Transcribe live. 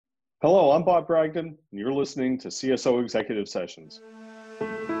Hello, I'm Bob Bragdon, and you're listening to CSO Executive Sessions.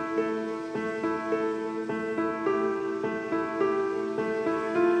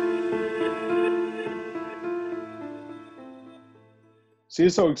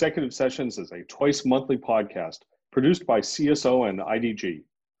 CSO Executive Sessions is a twice-monthly podcast produced by CSO and IDG.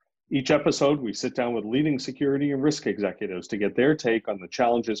 Each episode, we sit down with leading security and risk executives to get their take on the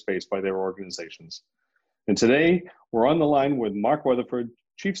challenges faced by their organizations. And today, we're on the line with Mark Weatherford,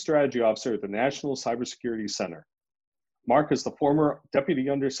 Chief Strategy Officer at the National Cybersecurity Center. Mark is the former Deputy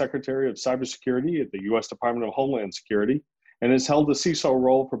Undersecretary of Cybersecurity at the U.S. Department of Homeland Security and has held the CISO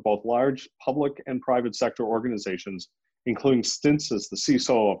role for both large public and private sector organizations, including stints as the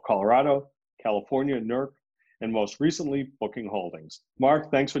CISO of Colorado, California, NERC, and most recently, Booking Holdings.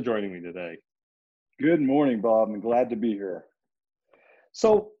 Mark, thanks for joining me today. Good morning, Bob. I'm glad to be here.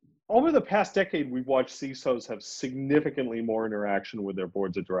 So, over the past decade, we've watched CISOs have significantly more interaction with their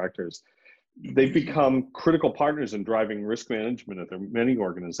boards of directors. They've become critical partners in driving risk management at their many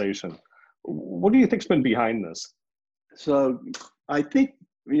organizations. What do you think's been behind this? So I think,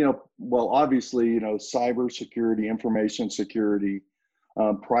 obviously, cybersecurity, information security,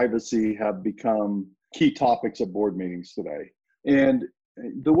 privacy have become key topics at board meetings today. And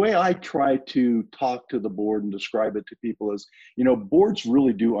the way I try to talk to the board and describe it to people is, boards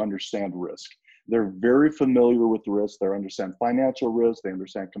really do understand risk. They're very familiar with risk. They understand financial risk. They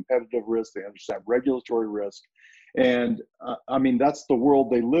understand competitive risk. They understand regulatory risk. And that's the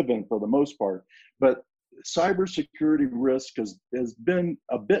world they live in for the most part. But cybersecurity risk has been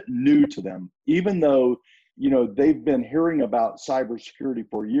a bit new to them, even though, they've been hearing about cybersecurity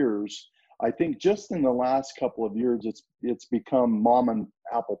for years. I think just in the last couple of years, it's become mom and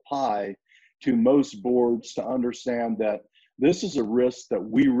apple pie to most boards to understand that this is a risk that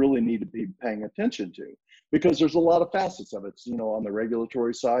we really need to be paying attention to, because there's a lot of facets of it. On the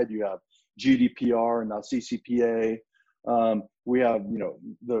regulatory side, you have GDPR and now CCPA. We have,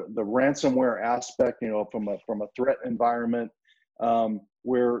 the ransomware aspect, from a threat environment,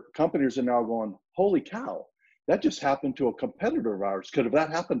 where companies are now going, holy cow, that just happened to a competitor of ours. Could have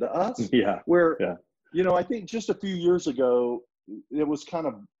that happened to us? Yeah. I think just a few years ago, it was kind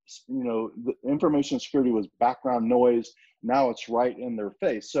of, the information security was background noise. Now it's right in their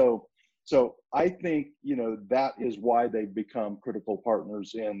face. So I think, that is why they've become critical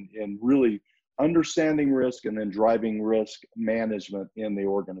partners in really understanding risk and then driving risk management in the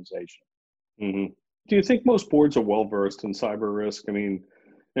organization. Mm-hmm. Do you think most boards are well-versed in cyber risk?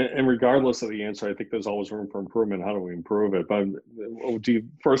 And regardless of the answer, I think there's always room for improvement. How do we improve it? But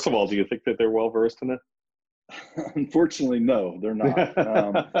first of all, do you think that they're well-versed in it? Unfortunately, no, they're not.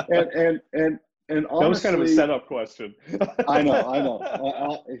 And honestly, that was kind of a setup question. I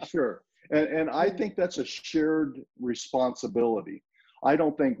know. Sure. And I think that's a shared responsibility. I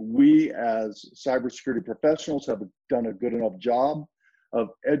don't think we as cybersecurity professionals have done a good enough job of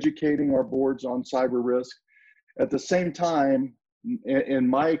educating our boards on cyber risk. At the same time, in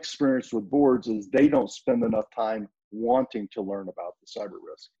my experience with boards, is they don't spend enough time wanting to learn about the cyber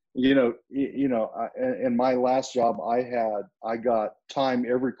risk. In my last job, I got time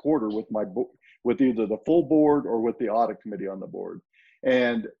every quarter with either the full board or with the audit committee on the board,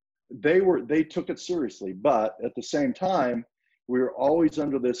 and they took it seriously. But at the same time, we're always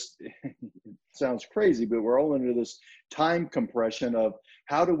under this. It sounds crazy, but we're all under this time compression of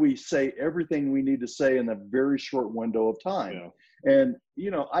how do we say everything we need to say in a very short window of time. Yeah. And,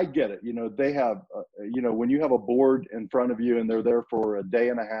 I get it. They have, when you have a board in front of you and they're there for a day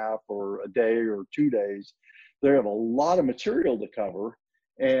and a half or a day or 2 days, they have a lot of material to cover.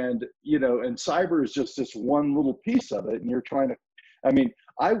 And, and cyber is just this one little piece of it. And you're trying to,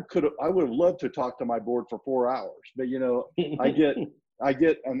 I would have loved to talk to my board for 4 hours, but, I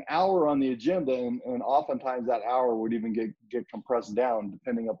get an hour on the agenda, and oftentimes that hour would even get compressed down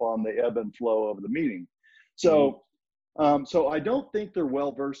depending upon the ebb and flow of the meeting. So, so I don't think they're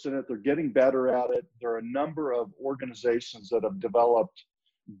well versed in it. They're getting better at it. There are a number of organizations that have developed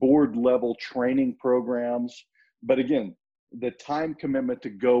board level training programs. But again, the time commitment to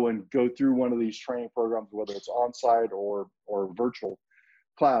go through one of these training programs, whether it's on-site or virtual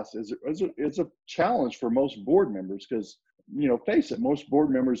class, is a challenge for most board members because, face it, most board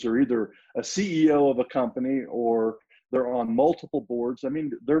members are either a CEO of a company or they're on multiple boards.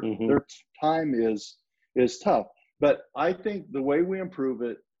 Their time is tough. But I think the way we improve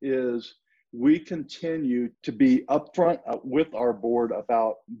it is we continue to be upfront with our board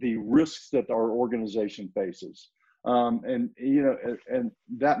about the risks that our organization faces. And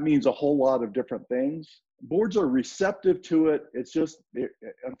that means a whole lot of different things. Boards are receptive to it. It's just,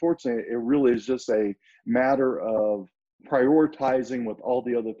 unfortunately, it really is just a matter of prioritizing with all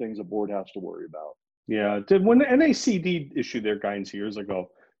the other things a board has to worry about. Yeah. When the NACD issued their guidance years ago,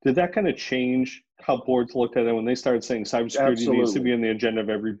 did that kind of change how boards looked at it when they started saying cybersecurity needs to be on the agenda of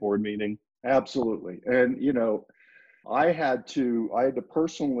every board meeting? Absolutely. And, I had to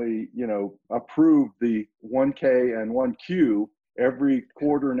personally, approve the 1K and 1Q every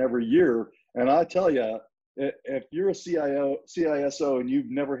quarter and every year. And I tell you, if you're a CISO and you've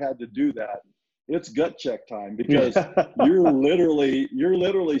never had to do that, it's gut check time, because you're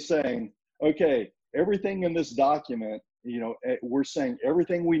literally saying, okay, everything in this document, we're saying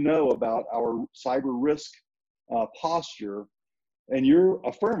everything we know about our cyber risk posture, and you're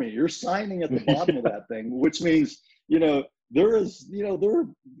affirming, you're signing at the bottom of that thing, which means, there are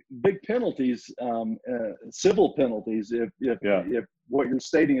big penalties, civil penalties if what you're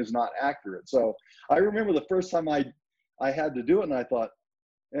stating is not accurate. So I remember the first time I had to do it, and I thought,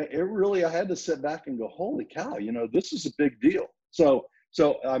 I had to sit back and go, holy cow, this is a big deal. So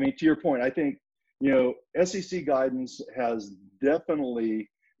I mean, to your point, I think, SEC guidance has definitely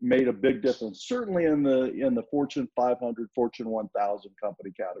made a big difference, certainly in the Fortune 500, Fortune 1000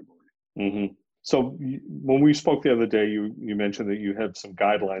 company category. Mm-hmm. So when we spoke the other day, you mentioned that you had some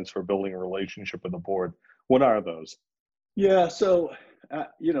guidelines for building a relationship with the board. What are those? Yeah, so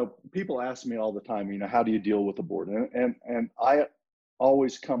people ask me all the time, how do you deal with the board? And I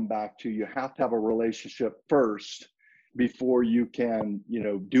always come back to, you have to have a relationship first before you can,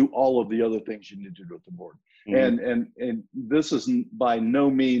 do all of the other things you need to do with the board. Mm-hmm. And this is by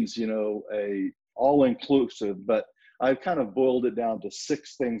no means, a all-inclusive, but I've kind of boiled it down to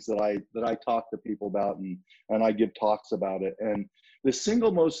 6 things that I talk to people about, and I give talks about it. And the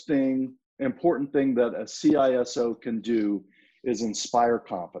single most important thing that a CISO can do is inspire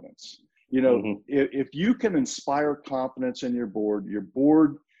confidence. Mm-hmm. If you can inspire confidence in your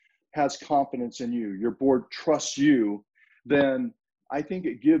board has confidence in you, your board trusts you, then I think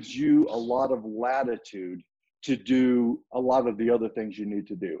it gives you a lot of latitude to do a lot of the other things you need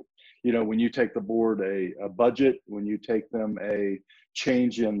to do. When you take the board a budget, when you take them a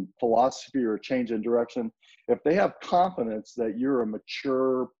change in philosophy or a change in direction, if they have confidence that you're a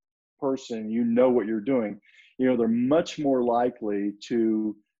mature person, what you're doing, they're much more likely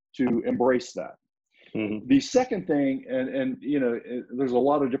to embrace that. Mm-hmm. The second thing, and there's a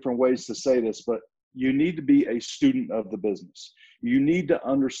lot of different ways to say this, but you need to be a student of the business. You need to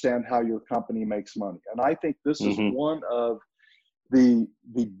understand how your company makes money. And I think this is mm-hmm. one of the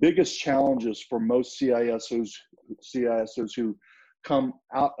biggest challenges for most CISOs who come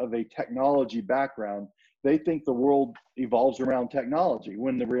out of a technology background. They think the world evolves around technology,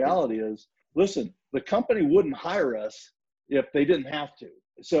 when the reality is, listen, the company wouldn't hire us if they didn't have to.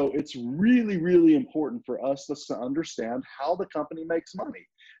 So it's really, really important for us to understand how the company makes money.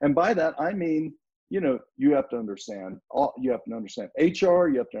 And by that, I mean, you have to understand HR, you have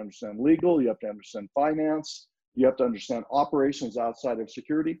to understand legal, you have to understand finance, you have to understand operations outside of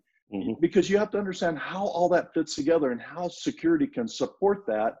security, mm-hmm. because you have to understand how all that fits together and how security can support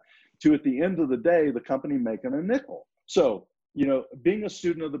that to, at the end of the day, the company making a nickel. So, being a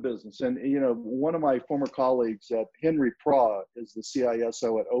student of the business, and, one of my former colleagues at Henry Praw is the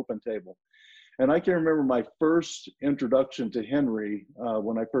CISO at OpenTable. And I can remember my first introduction to Henry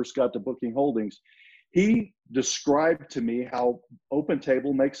when I first got to Booking Holdings. He described to me how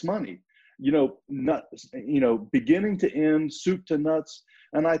OpenTable makes money, beginning to end, soup to nuts.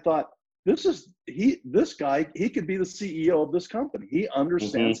 And I thought, this guy, he could be the CEO of this company. He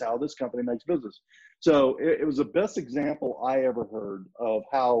understands mm-hmm. how this company makes business. So it was the best example I ever heard of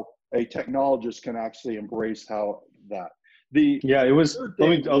how a technologist can actually embrace that. It was, let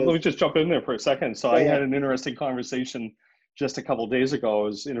me just jump in there for a second. So I had an interesting conversation just a couple of days ago. I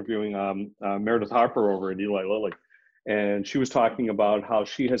was interviewing Meredith Harper over at Eli Lilly, and she was talking about how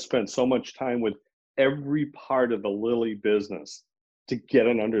she has spent so much time with every part of the Lilly business to get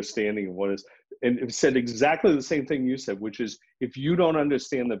an understanding of what is, and it said exactly the same thing you said, which is, if you don't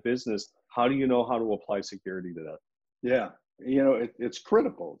understand the business, how do you know how to apply security to that? Yeah, it's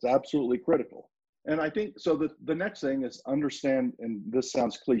critical. It's absolutely critical. And I think, so the next thing is understand, and this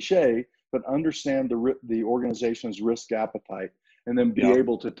sounds cliche, but understand the organization's risk appetite, and then be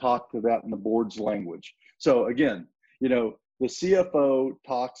able to talk to that in the board's language. So again, the CFO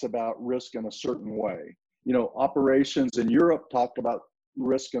talks about risk in a certain way. Operations in Europe talk about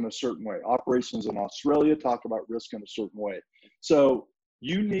risk in a certain way. Operations in Australia talk about risk in a certain way. So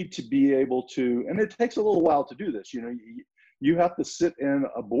you need to be able to, and it takes a little while to do this. You have to sit in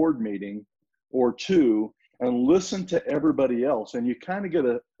a board meeting or two and listen to everybody else. And you kind of get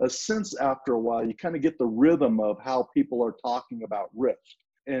a sense after a while, you kind of get the rhythm of how people are talking about risk.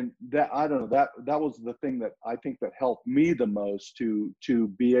 and that, I don't know, that was the thing that I think that helped me the most to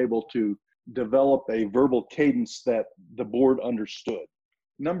be able to develop a verbal cadence that the board understood.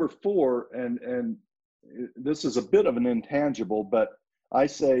 Number four, and this is a bit of an intangible, but I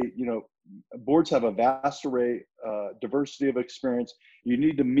say, you know, boards have a vast array, diversity of experience. You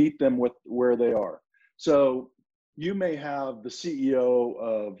need to meet them with where they are. So you may have the CEO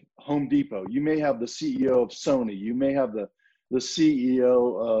of Home Depot. You may have the CEO of Sony. You may have the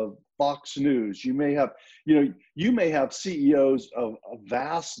CEO of Fox News. You may have, you know, you may have CEOs of a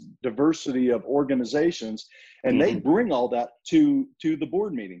vast diversity of organizations, and they bring all that to the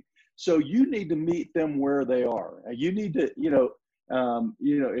board meeting. So you need to meet them where they are. You need to,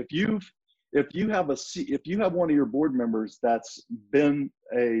 if you have one of your board members that's been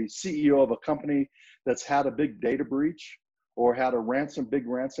a CEO of a company that's had a big data breach, or had a big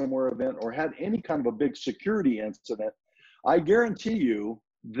ransomware event, or had any kind of a big security incident, I guarantee you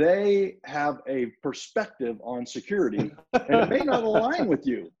they have a perspective on security, and it may not align with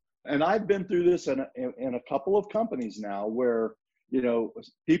you. And I've been through this in a couple of companies now where, you know,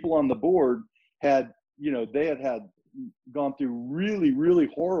 people on the board had, you know, they had gone through really, really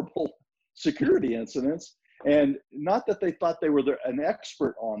horrible security incidents. And not that they thought they were an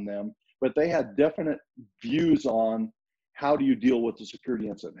expert on them, but they had definite views on how do you deal with the security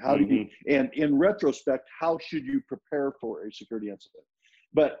incident? How do you, and in retrospect, how should you prepare for a security incident?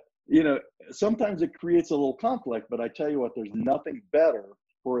 But, you know, sometimes it creates a little conflict, but I tell you what, there's nothing better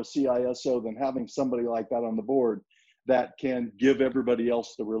for a CISO than having somebody like that on the board that can give everybody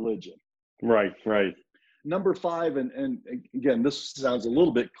else the religion. Right, right. Number five, and again, this sounds a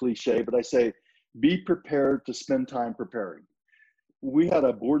little bit cliche, but I say, be prepared to spend time preparing. We had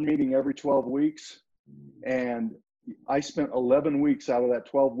a board meeting every 12 weeks, and I spent 11 weeks out of that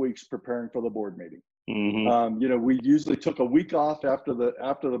 12 weeks preparing for the board meeting. You know, we usually took a week off after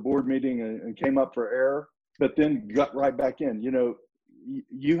the board meeting and came up for air, but then got right back in. You know,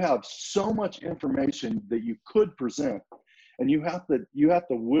 you have so much information that you could present, and you have to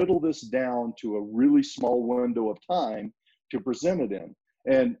whittle this down to a really small window of time to present it in.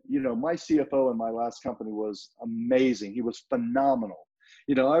 And, you know, my CFO in my last company was amazing. He was phenomenal.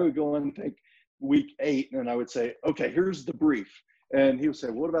 You know, I would go in and think week 8, and I would say, okay, here's the brief. And he would say,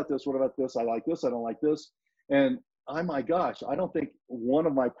 what about this? What about this? I like this. I don't like this. And my gosh, I don't think one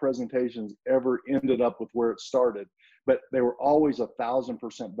of my presentations ever ended up with where it started, but they were always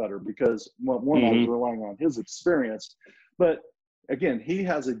 1,000% better because one, I was relying on his experience, but again, he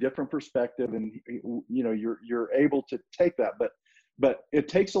has a different perspective, and you know, you're able to take that, but it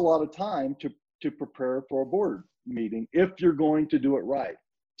takes a lot of time to prepare for a board meeting if you're going to do it right.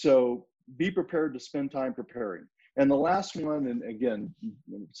 So be prepared to spend time preparing. And the last one, and again,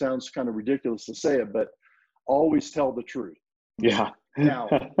 it sounds kind of ridiculous to say it, but always tell the truth. Yeah. Now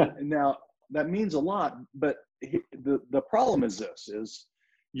that means a lot, but the problem is this, is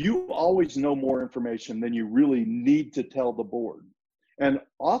you always know more information than you really need to tell the board. And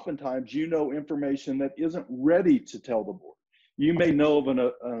oftentimes you know information that isn't ready to tell the board. You may know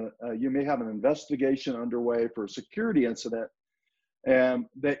of you may have an investigation underway for a security incident, and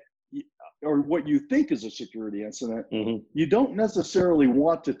or what you think is a security incident. You don't necessarily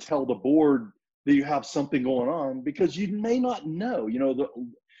want to tell the board that you have something going on, because you may not know. You know,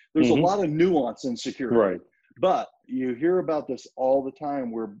 there's a lot of nuance in security. Right. But you hear about this all the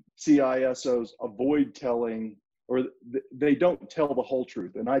time where CISOs avoid telling, or they don't tell the whole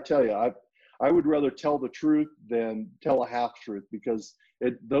truth. And I tell you, I would rather tell the truth than tell a half truth, because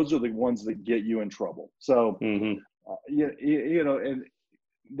those are the ones that get you in trouble. So, you know, and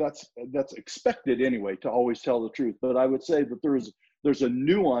that's expected anyway, to always tell the truth. But I would say that there's a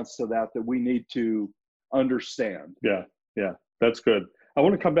nuance to that we need to understand. Yeah, that's good. I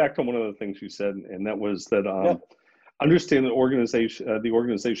want to come back to one of the things you said, and that was that understand the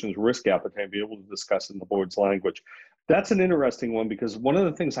organization's risk appetite, be able to discuss in the board's language. That's an interesting one, because one of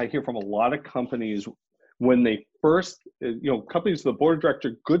the things I hear from a lot of companies when they first, companies, the board of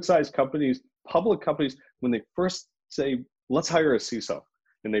director, good sized companies, public companies, when they first say, let's hire a CISO,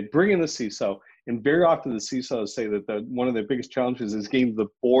 and they bring in the CISO, and very often the CISOs say that one of their biggest challenges is getting the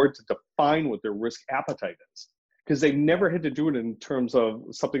board to define what their risk appetite is, because they've never had to do it in terms of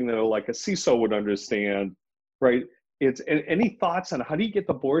something that like a CISO would understand, right? Any thoughts on how do you get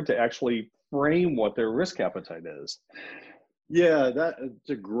the board to actually frame what their risk appetite is? Yeah, that's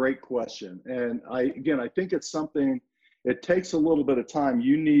a great question. And I think it's something, it takes a little bit of time.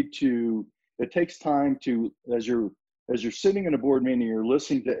 It takes time to, as you're sitting in a board meeting, you're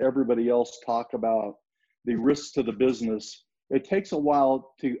listening to everybody else talk about the risks to the business. It takes a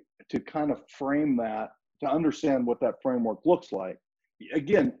while to kind of frame that, to understand what that framework looks like.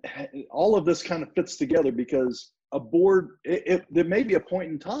 again, all of this kind of fits together because a board, there may be a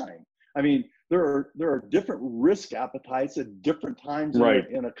point in time. I mean, there are different risk appetites at different times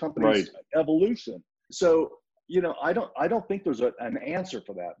in a company's evolution. So, I don't think there's an answer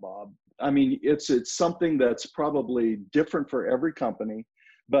for that, Bob. I mean, it's something that's probably different for every company,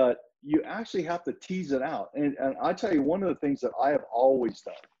 but you actually have to tease it out. And I tell you, one of the things that I have always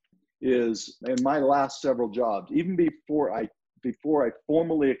done is in my last several jobs, even before I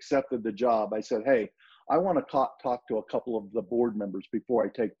formally accepted the job, I said, hey, I want to talk to a couple of the board members before I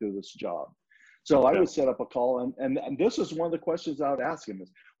take to this job. So I would set up a call, and this is one of the questions I would ask them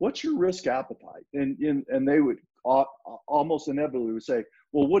is, what's your risk appetite? And they would almost inevitably would say,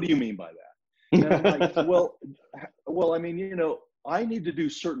 well, what do you mean by that? And I'm like, well, I mean, I need to do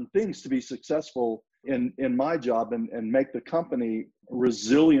certain things to be successful in my job and make the company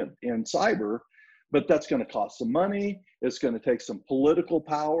resilient in cyber, but that's going to cost some money. It's going to take some political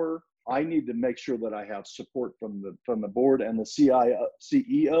power. I need to make sure that I have support from the board and the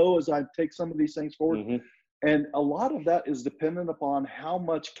CEO as I take some of these things forward. Mm-hmm. And a lot of that is dependent upon how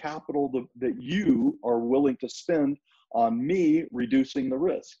much capital that you are willing to spend on me reducing the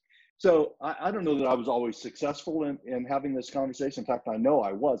risk. So I don't know that I was always successful in having this conversation. In fact, I know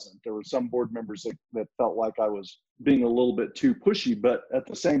I wasn't. There were some board members that felt like I was being a little bit too pushy, but at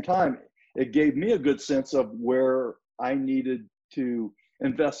the same time, it gave me a good sense of where I needed to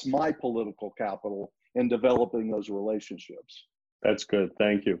invest my political capital in developing those relationships. That's good.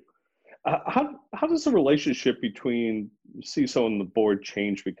 Thank you. How does the relationship between CISO and the board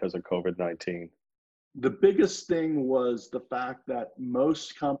change because of COVID-19? The biggest thing was the fact that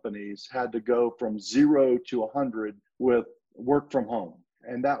most companies had to go from 0 to 100 with work from home.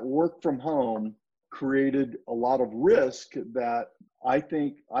 And that work from home created a lot of risk that I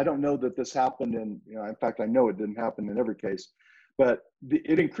don't know that this happened in fact, I know it didn't happen in every case, but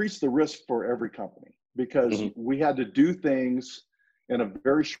it increased the risk for every company because mm-hmm. we had to do things in a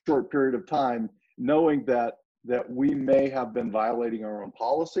very short period of time, knowing that we may have been violating our own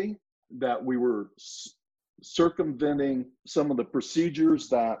policy, that we were circumventing some of the procedures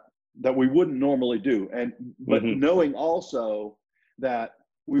that we wouldn't normally do, but mm-hmm. knowing also that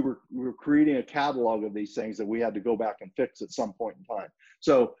we were creating a catalog of these things that we had to go back and fix at some point in time.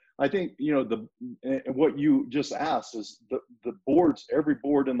 So I think what you just asked is the boards, every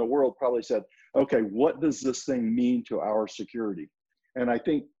board in the world probably said, okay, what does this thing mean to our security? And I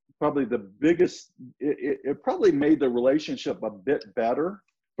think probably the biggest, it probably made the relationship a bit better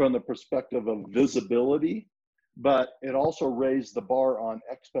from the perspective of visibility, but it also raised the bar on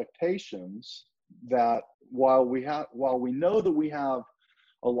expectations that while we know that we have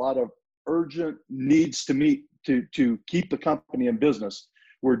a lot of urgent needs to meet to keep the company in business,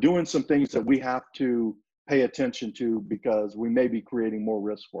 we're doing some things that we have to pay attention to because we may be creating more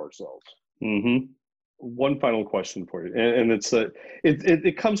risk for ourselves. Mm-hmm. One final question for you, and it's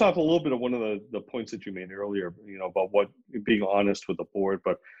it comes off a little bit of one of the points that you made earlier, about being honest with the board.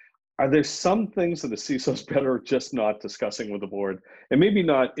 But are there some things that the CISO is better just not discussing with the board, and maybe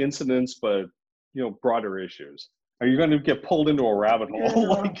not incidents, but broader issues? Are you going to get pulled into a rabbit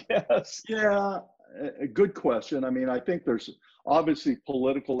hole? I guess. Yeah, a good question. I mean, I think there's obviously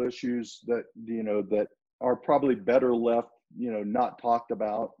political issues that that are probably better left not talked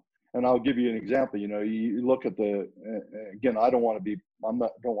about. And I'll give you an example. You look at again, I don't want to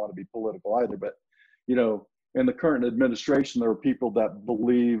be political either, but in the current administration, there are people that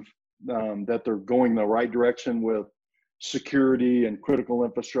believe that they're going the right direction with security and critical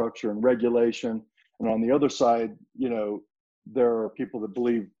infrastructure and regulation. And on the other side, there are people that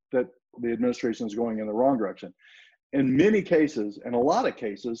believe that the administration is going in the wrong direction. In many cases, in a lot of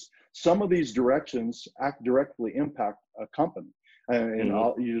cases, some of these directions directly impact a company. And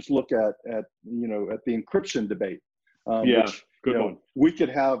mm-hmm. You just look at the encryption debate. Which, good one. We could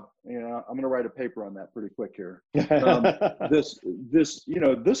have. I'm going to write a paper on that pretty quick here. This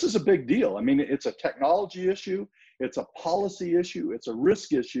is a big deal. I mean, it's a technology issue, it's a policy issue, it's a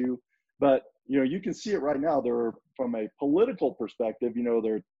risk issue. But you can see it right now. From a political perspective,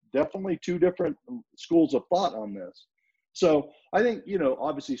 there are definitely two different schools of thought on this. So I think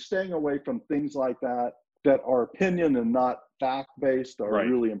obviously staying away from things like that are opinion and not fact-based are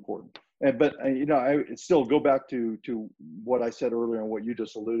really important. But I still go back to what I said earlier and what you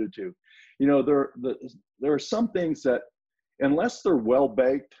just alluded to. There are some things that, unless they're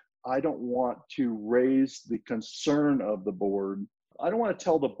well-baked, I don't want to raise the concern of the board. I don't want to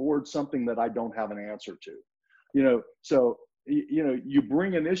tell the board something that I don't have an answer to. So you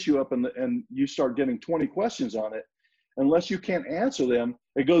bring an issue up and you start getting 20 questions on it. Unless you can't answer them,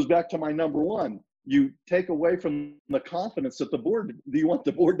 it goes back to my number one. you take away from the confidence that you want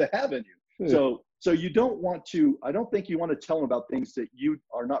the board to have in you. Yeah. So you don't want to, I don't think you want to tell them about things that you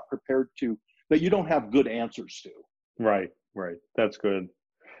are not prepared to, that you don't have good answers to. Right. That's good.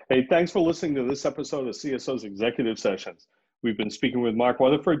 Hey, thanks for listening to this episode of CSO's Executive Sessions. We've been speaking with Mark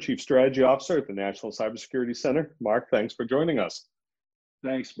Weatherford, Chief Strategy Officer at the National Cybersecurity Center. Mark, thanks for joining us.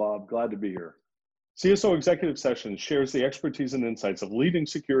 Thanks, Bob. Glad to be here. CSO Executive Sessions shares the expertise and insights of leading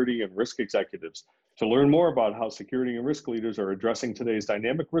security and risk executives. To learn more about how security and risk leaders are addressing today's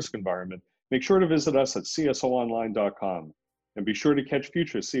dynamic risk environment, make sure to visit us at csoonline.com. And be sure to catch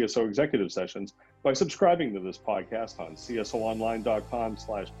future CSO Executive Sessions by subscribing to this podcast on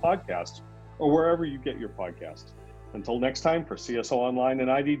csoonline.com/podcasts or wherever you get your podcasts. Until next time, for CSO Online and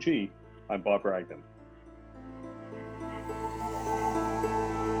IDG, I'm Bob Bragdon.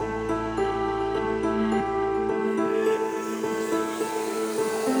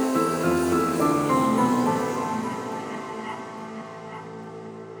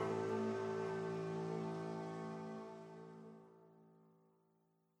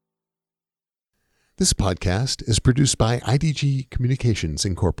 This podcast is produced by IDG Communications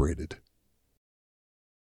Incorporated.